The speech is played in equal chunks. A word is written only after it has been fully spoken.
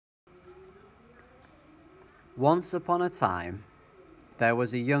Once upon a time, there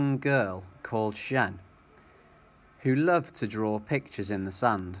was a young girl called Shen who loved to draw pictures in the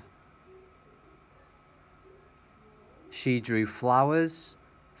sand. She drew flowers,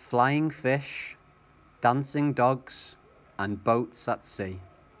 flying fish, dancing dogs, and boats at sea.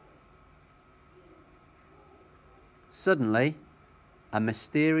 Suddenly, a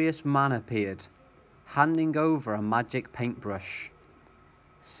mysterious man appeared, handing over a magic paintbrush,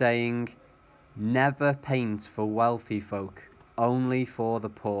 saying, "Never paint for wealthy folk, only for the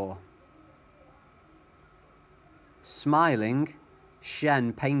poor." Smiling,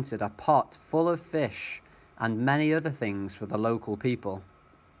 Shen painted a pot full of fish and many other things for the local people.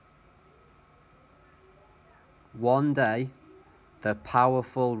 One day, the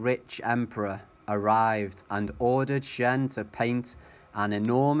powerful rich emperor arrived and ordered Shen to paint an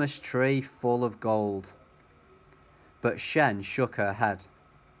enormous tree full of gold. But Shen shook her head.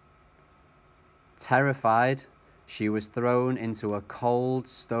 Terrified, she was thrown into a cold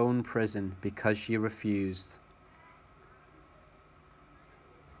stone prison because she refused.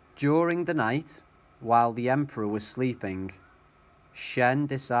 During the night, while the emperor was sleeping, Shen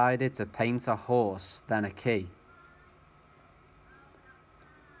decided to paint a horse, then a key.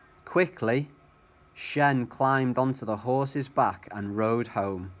 Quickly, Shen climbed onto the horse's back and rode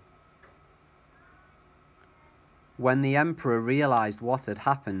home. When the emperor realized what had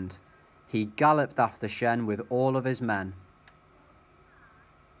happened, he galloped after Shen with all of his men.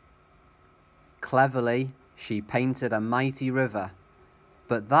 Cleverly, she painted a mighty river,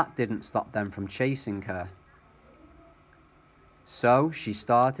 but that didn't stop them from chasing her. So she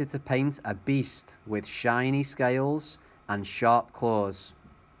started to paint a beast with shiny scales and sharp claws.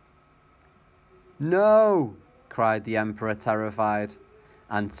 "No!" cried the emperor, terrified,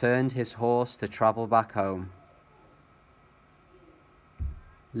 and turned his horse to travel back home.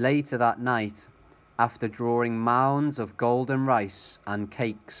 Later that night, after drawing mounds of golden rice and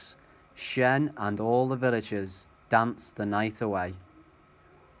cakes, Shen and all the villagers danced the night away.